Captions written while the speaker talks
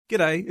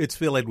G'day, it's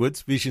Phil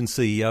Edwards, Vision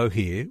CEO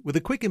here, with a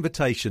quick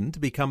invitation to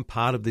become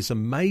part of this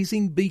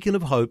amazing beacon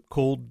of hope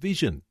called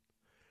Vision.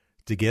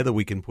 Together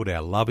we can put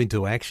our love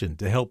into action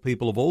to help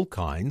people of all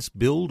kinds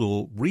build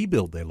or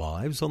rebuild their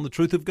lives on the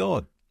truth of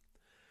God.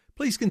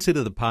 Please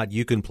consider the part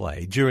you can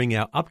play during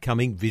our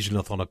upcoming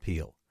Visionathon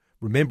appeal,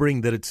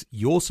 remembering that it's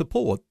your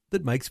support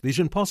that makes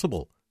Vision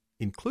possible,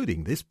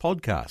 including this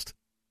podcast.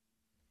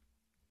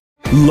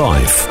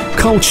 Life,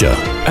 culture,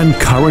 and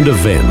current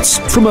events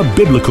from a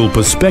biblical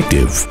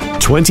perspective.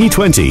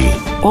 2020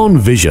 on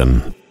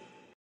Vision.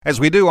 As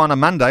we do on a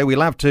Monday, we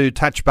love to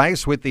touch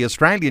base with the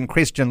Australian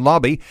Christian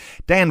Lobby.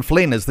 Dan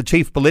Flynn is the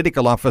Chief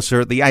Political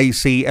Officer at the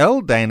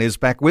ACL. Dan is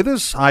back with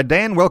us. Hi,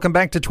 Dan. Welcome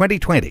back to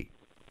 2020.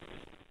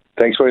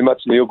 Thanks very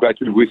much, Neil. Great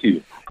to be with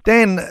you.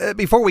 Dan,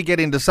 before we get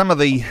into some of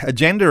the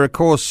agenda, of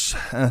course,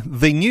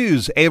 the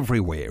news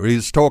everywhere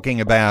is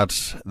talking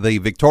about the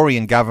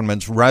Victorian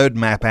government's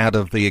roadmap out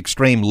of the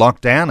extreme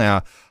lockdown.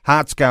 Our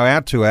hearts go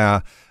out to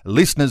our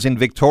listeners in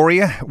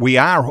Victoria. We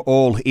are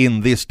all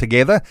in this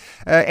together.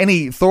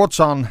 Any thoughts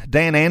on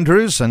Dan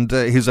Andrews and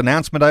his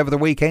announcement over the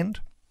weekend?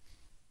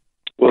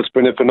 Well, it's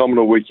been a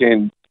phenomenal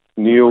weekend,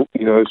 Neil.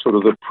 You know, sort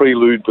of the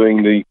prelude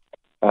being the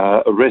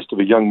arrest of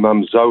a young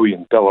mum, Zoe,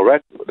 in Ballarat,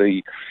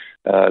 the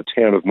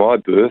town of my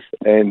birth,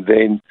 and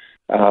then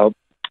a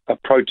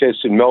protest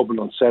in Melbourne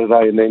on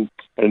Saturday, and then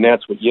an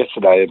announcement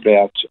yesterday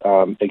about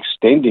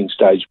extending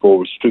stage 4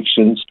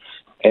 restrictions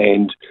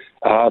and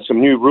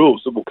some new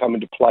rules that will come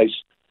into place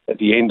at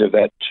the end of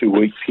that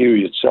 2-week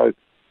period. So,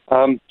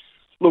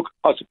 look,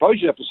 I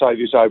suppose you have to say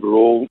this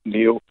overall,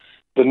 Neil,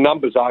 the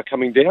numbers are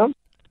coming down.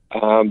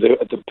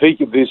 At the peak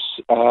of this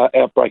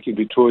outbreak in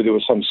Victoria, there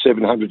were some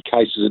 700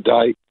 cases a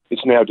day.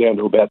 It's now down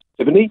to about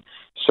 70.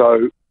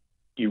 So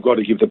you've got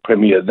to give the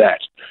Premier that.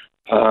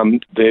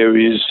 There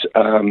is,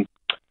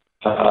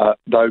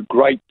 though,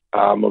 great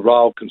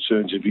morale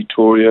concerns in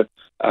Victoria,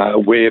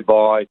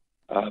 whereby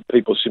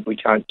people simply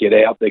can't get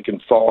out. They're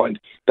confined.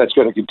 That's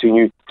going to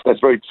continue. That's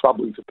very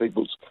troubling for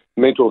people's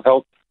mental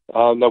health.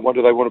 No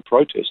wonder they want to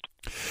protest.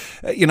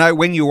 You know,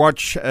 when you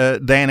watch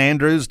Dan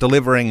Andrews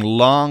delivering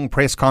long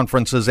press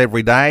conferences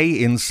every day,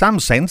 in some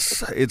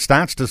sense, it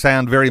starts to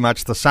sound very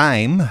much the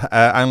same,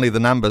 only the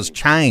numbers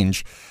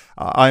change.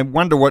 I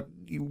wonder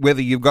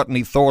whether you've got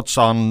any thoughts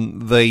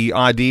on the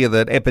idea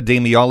that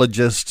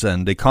epidemiologists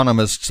and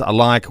economists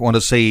alike want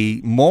to see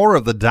more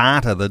of the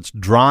data that's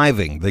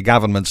driving the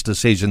government's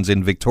decisions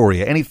in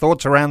Victoria. Any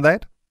thoughts around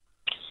that?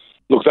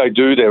 Look, they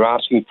do. They're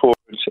asking for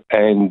it,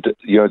 and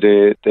you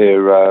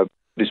know,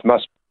 this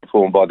must be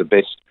performed by the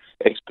best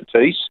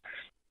expertise,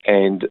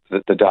 and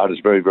that the data is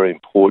very, very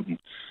important.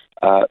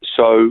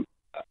 So,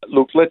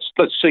 look, let's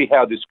see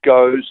how this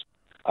goes.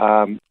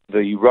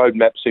 The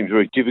roadmap seems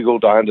very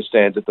difficult. I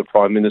understand that the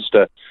Prime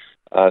Minister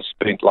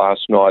spent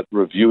last night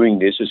reviewing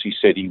this, as he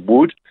said he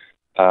would,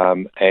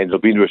 and it'll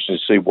be interesting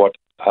to see what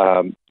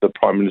the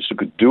Prime Minister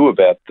could do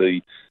about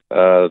the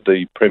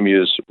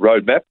Premier's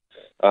roadmap.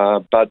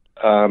 But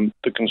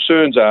the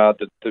concerns are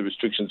that the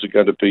restrictions are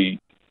going to be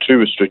too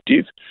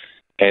restrictive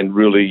and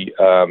really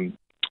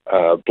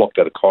block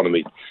that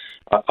economy.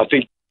 I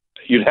think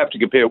you'd have to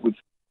compare it with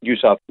New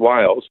South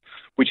Wales,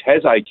 which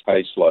has a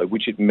caseload,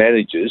 which it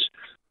manages,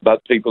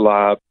 but people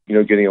are, you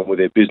know, getting on with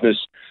their business.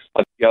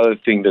 The other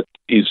thing that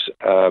is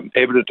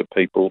evident to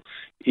people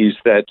is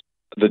that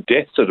the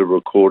deaths that are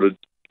recorded,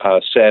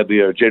 sadly,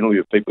 are generally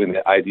of people in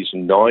their 80s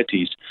and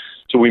 90s.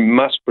 So we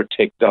must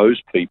protect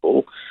those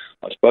people.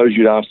 I suppose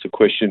you'd ask the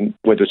question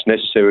whether it's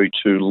necessary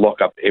to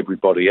lock up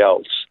everybody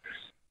else.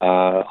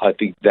 I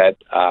think that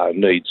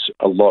needs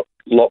a lot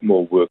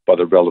more work by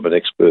the relevant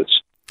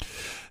experts.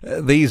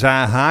 These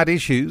are hard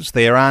issues.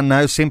 There are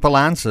no simple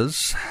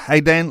answers. Hey,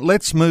 Dan,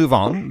 let's move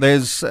on.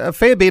 There's a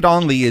fair bit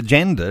on the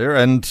agenda,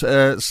 and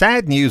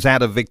sad news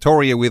out of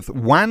Victoria with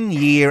 1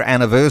 year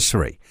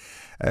anniversary.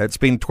 It's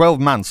been 12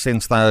 months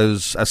since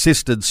those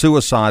assisted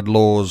suicide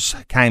laws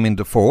came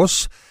into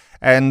force.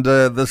 And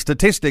the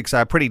statistics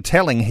are pretty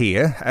telling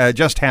here,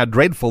 just how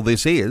dreadful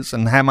this is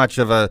and how much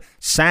of a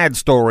sad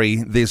story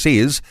this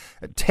is.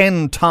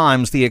 10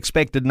 times the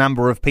expected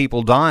number of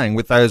people dying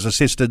with those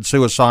assisted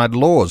suicide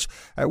laws.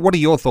 What are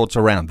your thoughts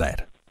around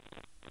that?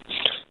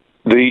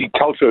 The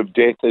culture of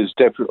death has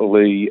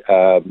definitely,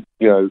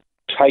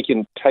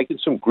 taken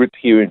some grip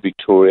here in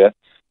Victoria.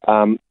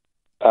 The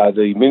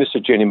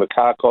Minister, Jenny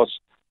Mikakos,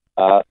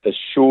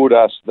 assured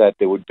us that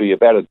there would be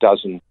about a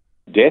dozen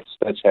deaths.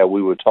 That's how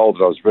we were told.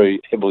 I was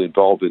very heavily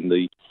involved in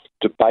the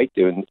debate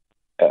there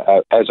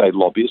as a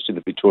lobbyist in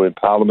the Victorian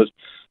Parliament.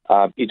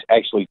 It's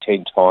actually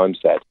 10 times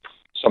that,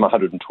 some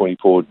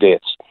 124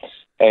 deaths.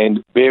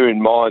 And bear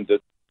in mind that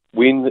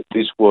when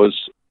this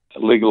was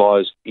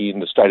legalised in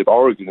the state of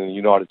Oregon in the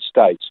United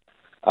States,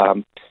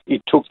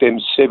 it took them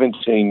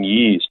 17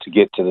 years to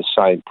get to the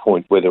same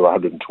point where there were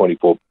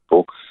 124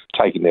 people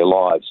taking their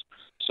lives.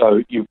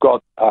 So you've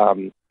got a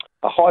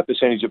high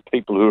percentage of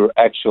people who are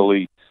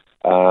actually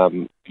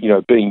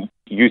being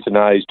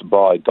euthanized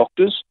by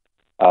doctors,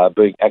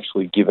 being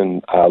actually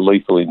given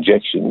lethal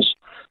injections.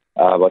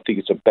 I think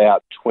it's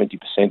about 20%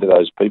 of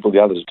those people.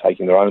 The others are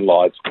taking their own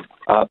lives.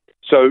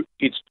 So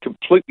it's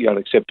completely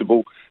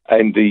unacceptable,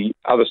 and the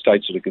other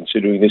states that are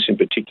considering this, in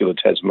particular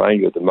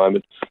Tasmania at the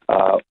moment,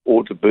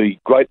 ought to be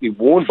greatly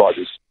warned by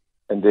this,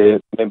 and their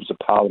members of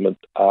parliament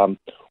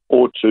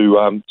ought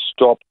to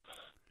stop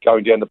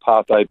going down the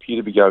path they appear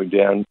to be going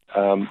down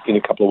in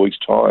a couple of weeks'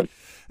 time.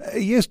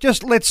 Yes,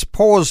 just let's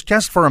pause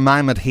just for a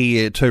moment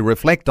here to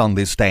reflect on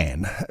this,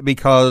 Dan,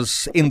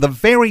 because in the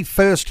very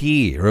first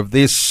year of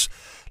this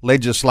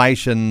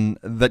legislation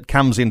that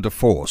comes into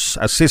force,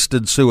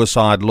 assisted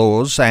suicide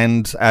laws,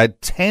 and a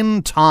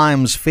 10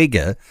 times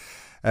figure,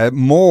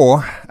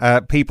 more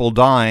people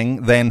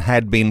dying than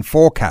had been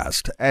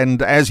forecast.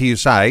 And as you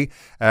say,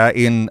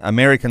 in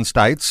American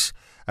states,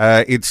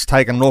 it's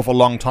taken an awful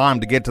long time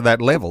to get to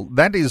that level.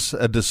 That is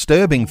a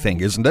disturbing thing,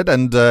 isn't it?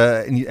 And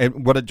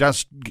what it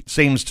just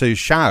seems to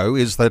show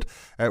is that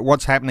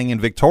what's happening in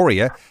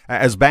Victoria,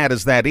 as bad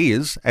as that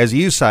is, as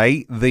you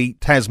say, the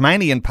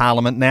Tasmanian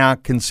Parliament now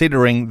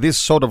considering this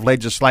sort of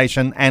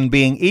legislation and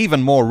being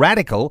even more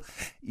radical,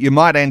 you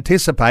might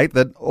anticipate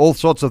that all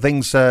sorts of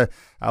things are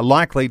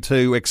likely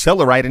to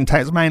accelerate in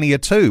Tasmania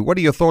too. What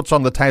are your thoughts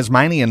on the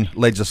Tasmanian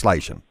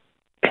legislation?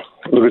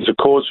 Look, it's a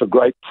cause for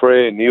great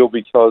prayer, Neil,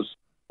 because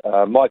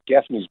Mike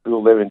Gaffney's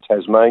bill there in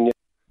Tasmania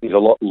is a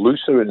lot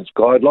looser in its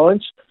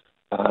guidelines.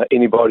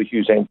 Anybody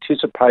who's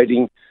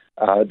anticipating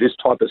this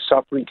type of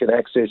suffering can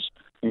access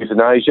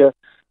euthanasia.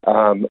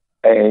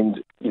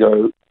 And, you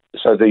know,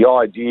 so the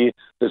idea,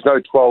 there's no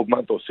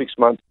 12-month or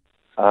 6-month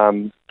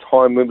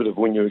time limit of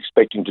when you're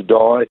expecting to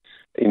die.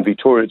 In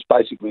Victoria, it's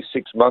basically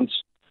 6 months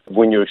of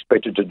when you're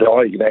expected to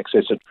die. You can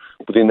access it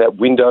within that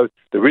window.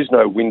 There is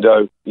no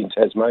window in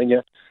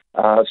Tasmania.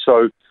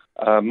 So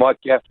Mike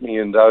Gaffney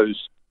and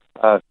those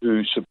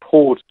who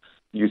support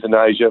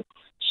euthanasia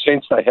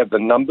sense they have the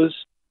numbers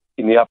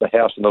in the upper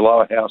house and the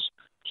lower house,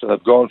 so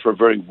they've gone for a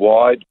very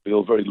wide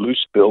bill, very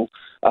loose bill,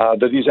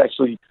 that is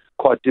actually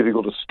quite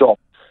difficult to stop.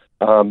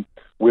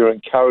 We're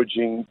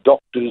encouraging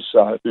doctors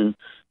who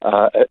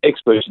are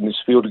experts in this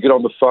field to get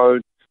on the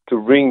phone to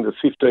ring the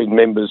 15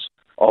 members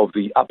of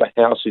the upper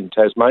house in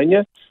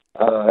Tasmania,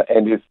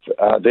 and if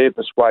they're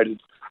persuaded,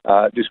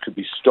 this could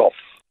be stopped.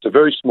 It's a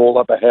very small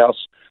upper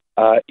house.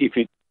 If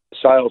it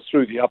sails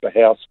through the upper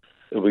house,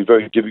 it'll be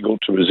very difficult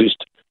to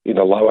resist in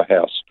the lower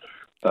house.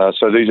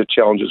 So these are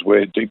challenges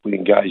we're deeply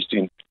engaged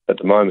in at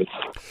the moment.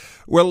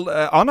 Well,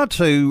 honour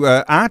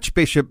to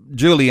Archbishop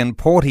Julian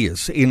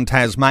Porteous in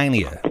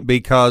Tasmania,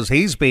 because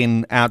he's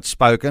been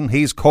outspoken.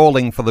 He's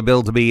calling for the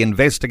bill to be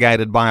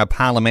investigated by a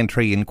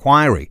parliamentary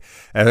inquiry.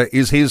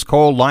 Is his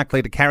call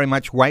likely to carry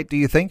much weight, do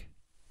you think?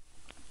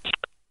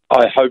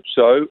 I hope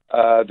so.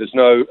 There's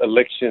no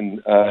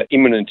election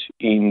imminent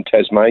in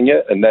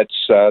Tasmania, and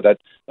that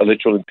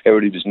electoral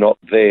imperative is not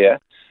there.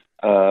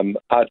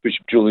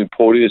 Archbishop Julian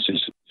Porteous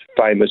is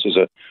famous as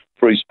a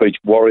free speech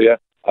warrior.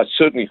 I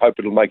certainly hope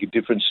it'll make a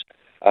difference.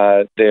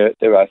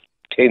 There are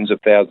tens of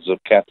thousands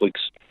of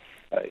Catholics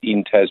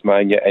in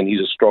Tasmania, and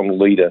he's a strong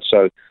leader.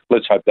 So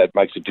let's hope that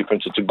makes a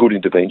difference. It's a good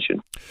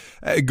intervention.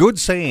 Good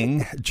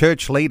seeing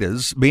church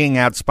leaders being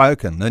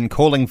outspoken and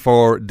calling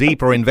for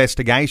deeper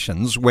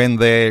investigations when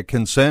they're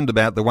concerned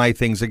about the way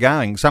things are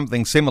going.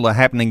 Something similar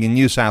happening in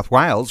New South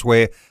Wales,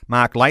 where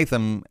Mark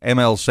Latham,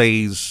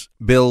 MLC's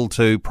bill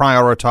to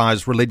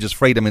prioritise religious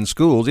freedom in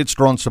schools, it's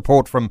drawn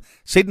support from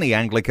Sydney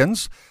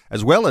Anglicans,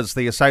 as well as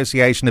the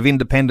Association of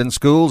Independent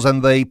Schools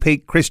and the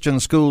Peak Christian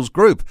Schools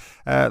Group.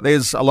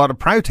 There's a lot of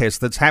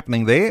protest that's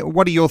happening there.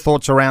 What are your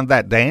thoughts around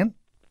that, Dan?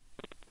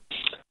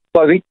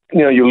 Well, I think,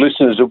 your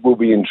listeners will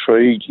be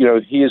intrigued.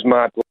 Here's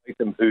Mark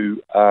Latham,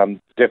 who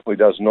definitely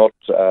does not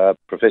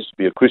profess to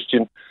be a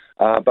Christian,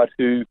 but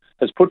who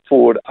has put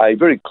forward a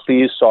very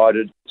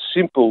clear-sighted,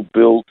 simple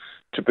bill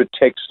to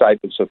protect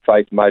statements of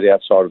faith made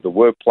outside of the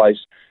workplace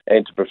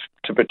and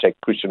to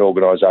protect Christian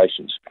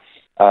organisations.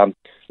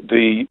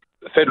 The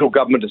federal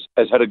government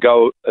has had a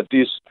go at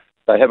this.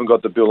 They haven't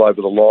got the bill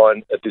over the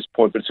line at this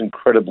point, but it's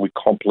incredibly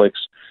complex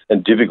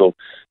and difficult.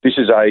 This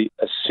is a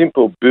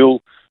simple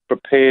bill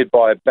prepared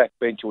by a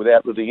backbencher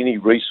without really any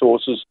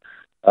resources,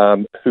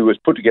 who has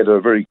put together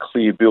a very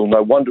clear bill.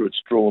 No wonder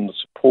it's drawn the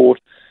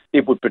support.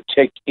 It would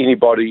protect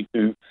anybody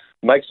who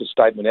makes a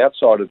statement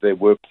outside of their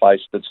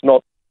workplace that's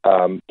not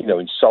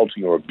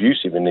insulting or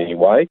abusive in any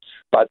way,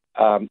 but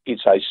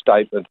it's a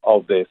statement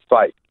of their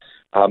faith.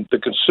 The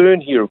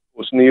concern here, of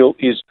course, Neil,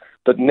 is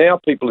that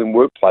now people in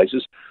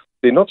workplaces,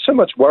 they're not so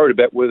much worried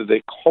about whether they're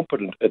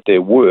competent at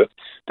their work,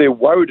 they're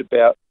worried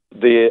about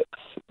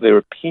their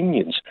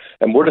opinions.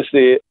 And what if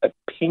their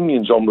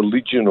opinions on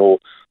religion or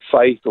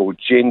faith or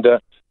gender,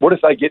 what if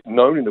they get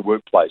known in the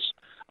workplace?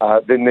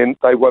 Then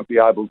they won't be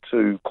able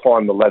to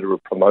climb the ladder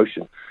of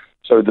promotion.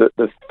 So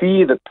the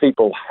fear that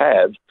people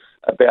have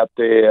about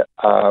their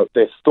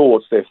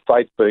thoughts, their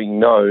faith being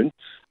known,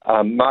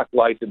 Mark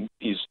Latham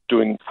is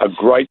doing a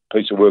great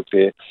piece of work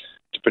there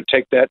to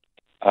protect that.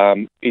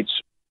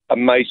 It's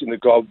amazing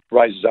that God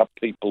raises up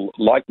people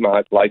like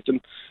Mark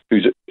Latham,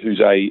 who's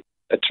a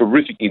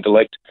terrific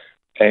intellect,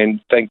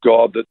 and thank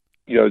God that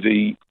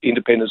the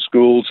independent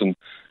schools and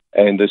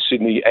and the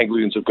Sydney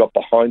Anglicans have got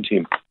behind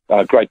him.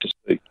 Great to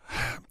see.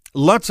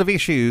 Lots of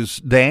issues,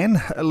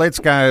 Dan. Let's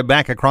go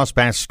back across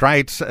Bass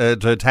Strait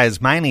to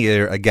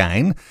Tasmania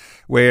again,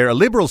 where a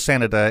Liberal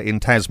senator in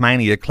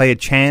Tasmania, Claire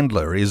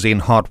Chandler, is in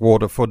hot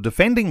water for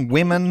defending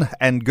women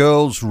and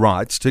girls'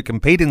 rights to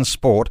compete in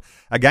sport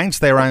against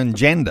their own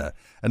gender,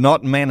 and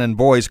not men and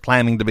boys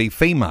claiming to be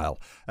female.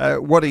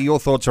 What are your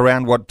thoughts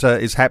around what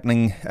is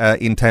happening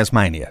in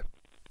Tasmania?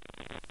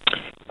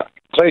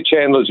 Claire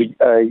Chandler is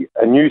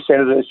a new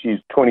senator. She's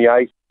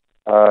 28.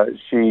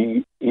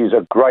 She is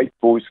a great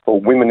voice for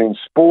women in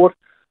sport.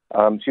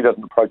 She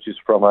doesn't approach this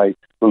from a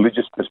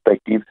religious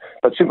perspective,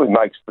 but simply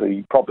makes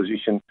the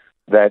proposition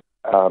that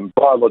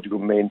biological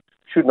men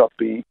should not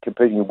be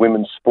competing in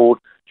women's sport,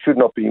 should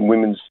not be in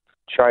women's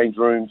change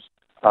rooms,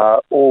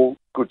 all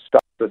good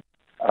stuff that,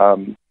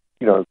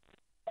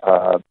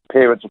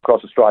 parents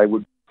across Australia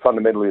would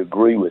fundamentally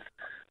agree with.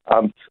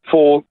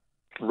 For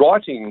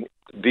writing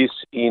this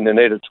in an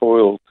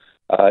editorial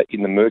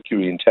in the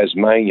Mercury in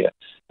Tasmania,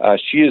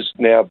 she has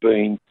now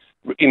been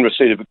in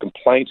receipt of a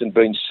complaint and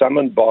been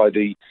summoned by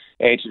the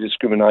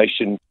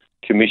Anti-Discrimination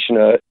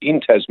Commissioner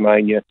in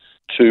Tasmania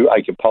to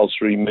a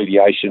compulsory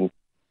mediation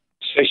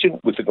session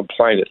with the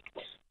complainant.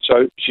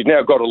 So she's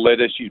now got a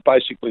letter.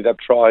 They've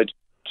tried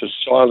to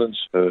silence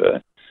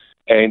her.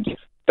 And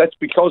that's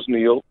because,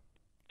 Neil,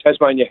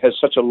 Tasmania has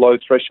such a low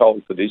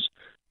threshold for this.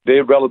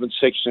 Their relevant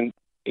section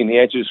in the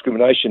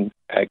Anti-Discrimination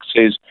Act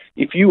says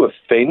if you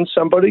offend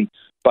somebody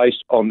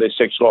based on their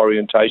sexual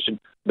orientation,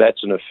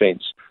 that's an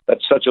offence.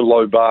 That's such a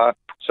low bar.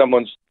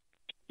 Someone's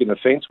an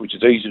offence, which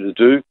is easy to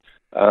do,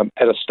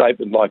 at a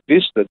statement like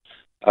this, that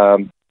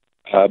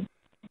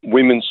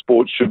women's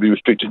sports should be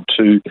restricted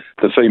to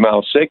the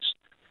female sex,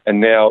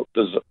 and now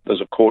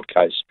there's a court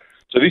case.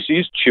 So this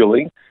is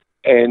chilling,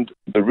 and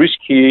the risk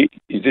here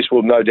is this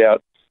will no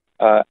doubt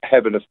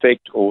have an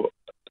effect, or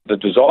the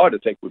desired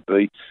effect would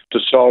be to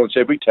silence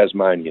every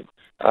Tasmanian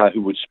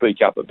who would speak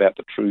up about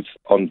the truth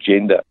on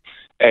gender.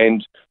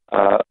 And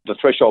the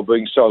threshold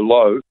being so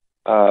low,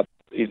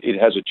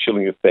 it has a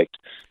chilling effect.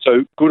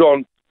 So good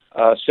on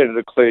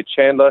Senator Claire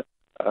Chandler.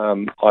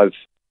 I've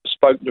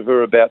spoken to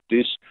her about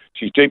this.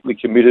 She's deeply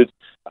committed.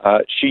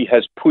 She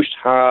has pushed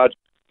hard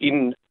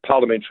in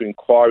parliamentary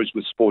inquiries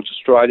with Sports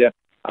Australia,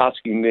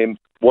 asking them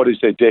what is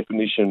their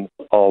definition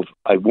of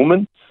a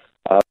woman.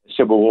 They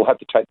said, well, we'll have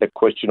to take that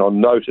question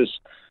on notice.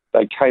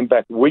 They came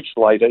back weeks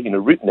later in a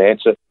written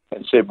answer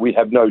and said, we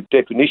have no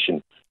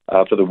definition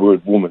for the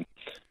word woman.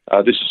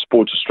 This is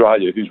Sports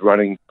Australia, who's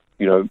running,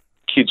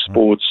 kids'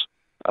 sports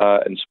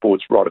and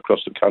sports right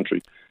across the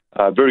country.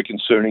 Very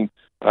concerning.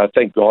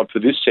 Thank God for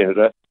this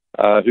senator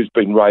who's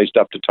been raised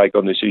up to take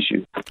on this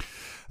issue.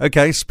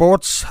 Okay,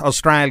 Sports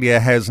Australia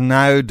has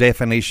no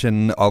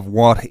definition of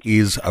what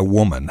is a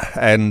woman,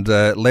 and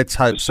let's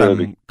hope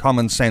some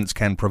common sense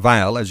can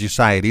prevail. As you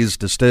say, it is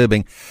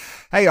disturbing.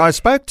 Hey, I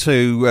spoke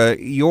to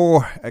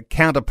your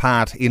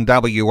counterpart in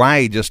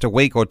WA just a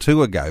week or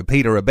two ago,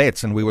 Peter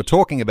Abetz, and we were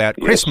talking about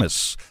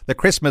Christmas, the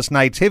Christmas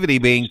nativity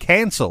being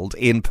cancelled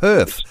in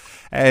Perth.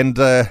 And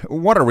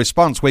what a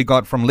response we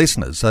got from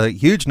listeners. A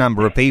huge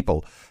number of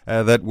people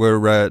that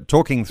were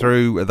talking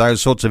through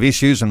those sorts of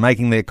issues and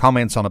making their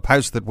comments on a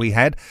post that we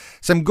had.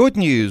 Some good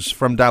news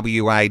from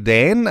WA,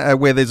 Dan,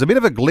 where there's a bit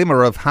of a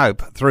glimmer of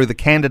hope through the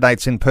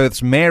candidates in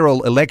Perth's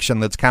mayoral election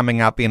that's coming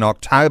up in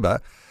October,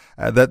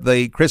 that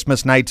the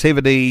Christmas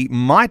nativity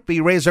might be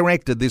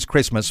resurrected this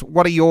Christmas.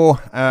 What do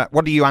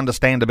you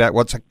understand about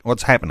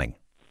what's happening?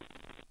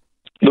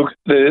 Look,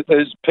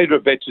 there's Peter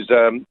Abetz is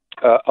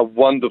a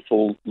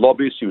wonderful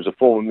lobbyist. He was a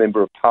former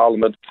member of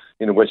Parliament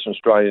in the Western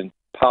Australian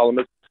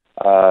Parliament.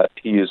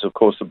 He is, of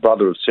course, the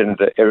brother of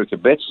Senator Eric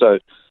Abetz, so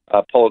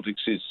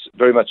politics is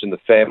very much in the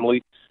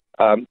family.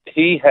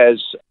 He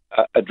has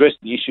addressed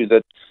the issue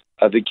that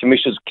the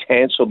Commissioners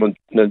cancelled the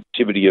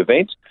nativity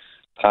event.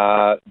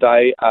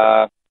 They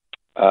are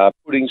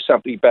putting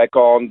something back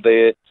on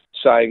there,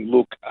 saying,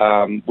 look,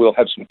 we'll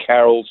have some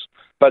carols,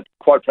 but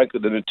quite frankly,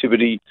 the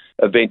nativity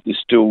event is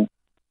still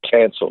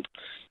cancelled.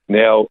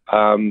 Now,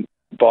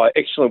 by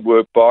excellent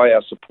work by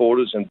our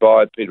supporters and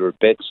by Peter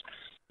Abetz,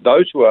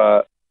 those who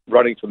are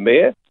running for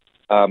mayor,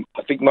 I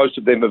think most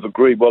of them have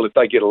agreed, well, if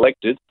they get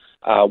elected,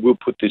 we'll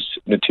put this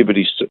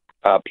nativity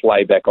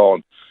play back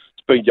on.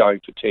 It's been going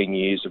for 10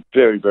 years, a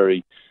very,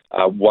 very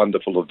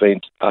wonderful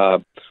event.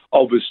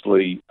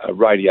 Obviously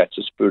radiates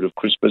the spirit of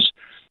Christmas.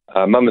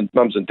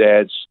 Mums and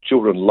dads,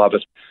 children love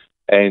it.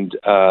 And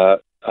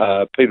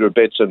Peter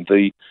Abetz and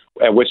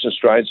our Western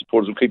Australian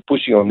supporters will keep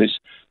pushing on this.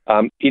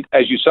 It,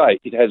 as you say,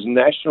 it has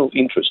national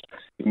interest.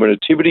 When a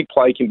nativity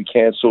play can be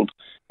cancelled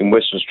in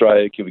Western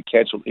Australia, it can be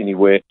cancelled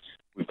anywhere.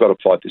 We've got to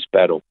fight this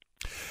battle.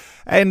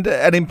 And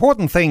an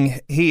important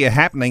thing here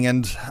happening,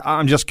 and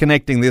I'm just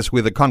connecting this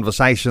with a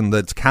conversation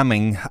that's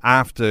coming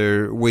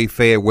after we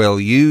farewell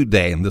you,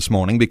 Dan, this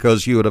morning,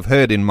 because you would have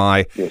heard in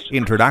my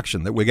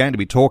introduction that we're going to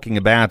be talking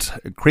about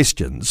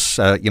Christians.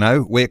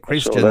 We're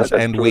Christians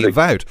and we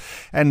vote.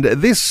 And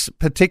this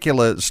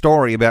particular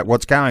story about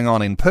what's going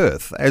on in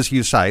Perth, as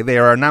you say,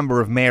 there are a number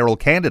of mayoral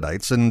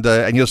candidates, and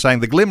you're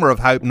saying the glimmer of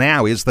hope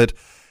now is that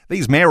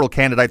these mayoral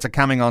candidates are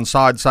coming on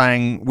side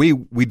saying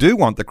we do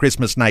want the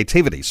Christmas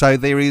nativity. So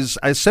there is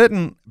a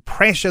certain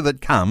pressure that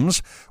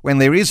comes when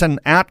there is an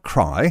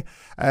outcry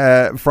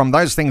from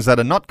those things that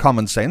are not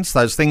common sense,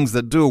 those things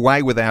that do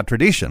away with our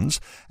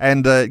traditions,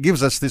 and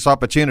gives us this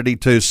opportunity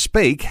to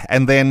speak.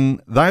 And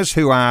then those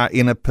who are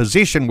in a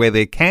position where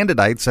they're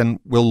candidates and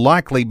will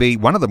likely be,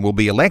 one of them will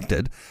be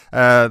elected,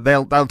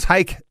 they'll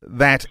take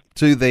that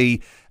to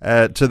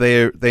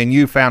their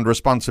newfound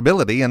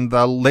responsibility, and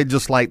they'll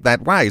legislate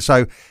that way.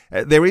 So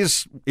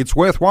it's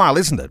worthwhile,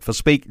 isn't it, for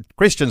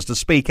Christians to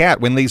speak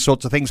out when these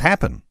sorts of things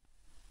happen?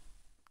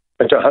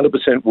 It's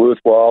 100%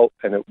 worthwhile,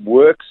 and it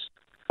works.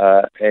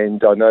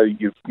 And I know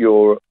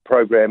your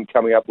program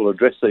coming up will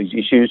address these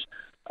issues.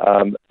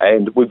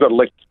 And we've got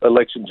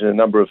elections in a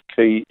number of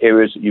key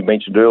areas that you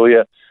mentioned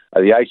earlier.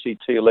 The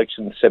ACT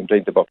election,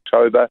 17th of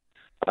October.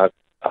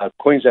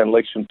 Queensland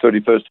election,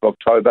 31st of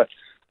October.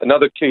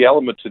 Another key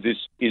element to this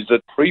is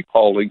that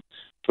pre-polling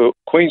for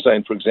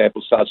Queensland, for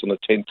example, starts on the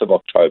 10th of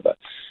October.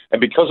 And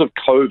because of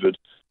COVID,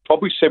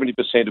 probably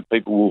 70% of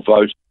people will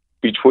vote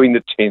between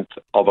the 10th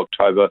of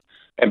October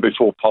and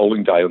before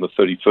polling day on the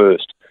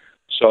 31st.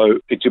 So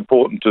it's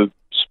important to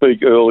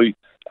speak early,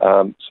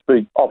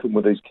 speak often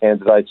with these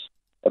candidates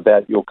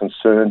about your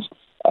concerns.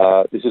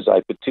 This is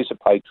a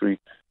participatory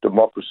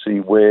democracy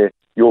where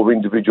your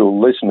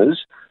individual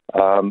listeners,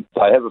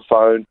 they have a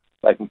phone,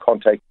 they can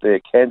contact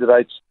their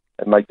candidates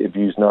and make their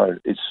views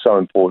known. It's so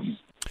important.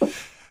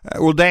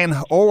 Well, Dan,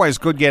 always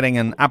good getting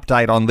an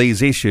update on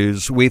these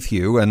issues with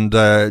you, and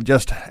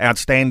just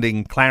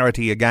outstanding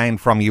clarity again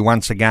from you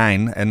once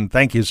again. And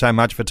thank you so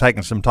much for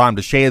taking some time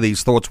to share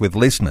these thoughts with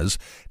listeners.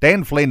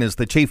 Dan Flynn is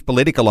the Chief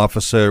Political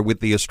Officer with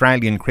the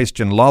Australian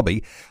Christian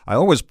Lobby. I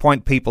always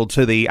point people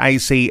to the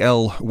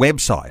ACL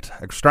website,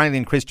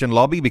 Australian Christian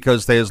Lobby,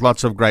 because there's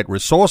lots of great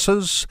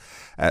resources.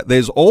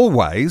 There's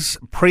always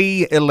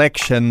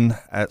pre-election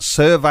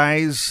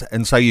surveys,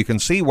 and so you can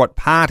see what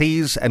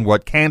parties and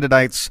what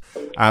candidates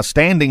are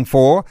standing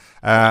for.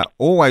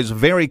 Always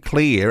very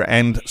clear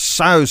and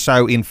so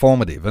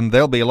informative. And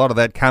there'll be a lot of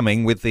that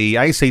coming with the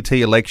ACT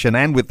election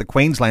and with the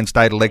Queensland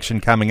state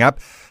election coming up.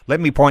 Let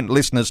me point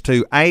listeners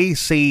to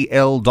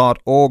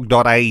acl.org.au,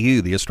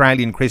 the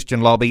Australian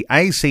Christian Lobby,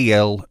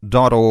 acl.org.au.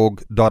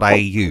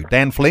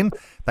 Dan Flynn,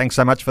 thanks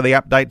so much for the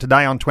update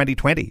today on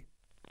 2020.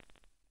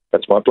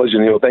 That's my pleasure,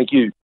 Neil. Thank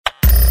you.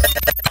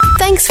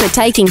 Thanks for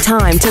taking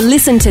time to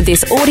listen to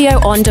this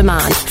audio on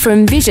demand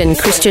from Vision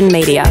Christian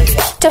Media.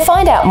 To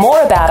find out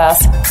more about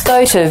us,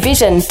 go to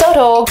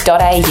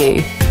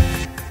vision.org.au.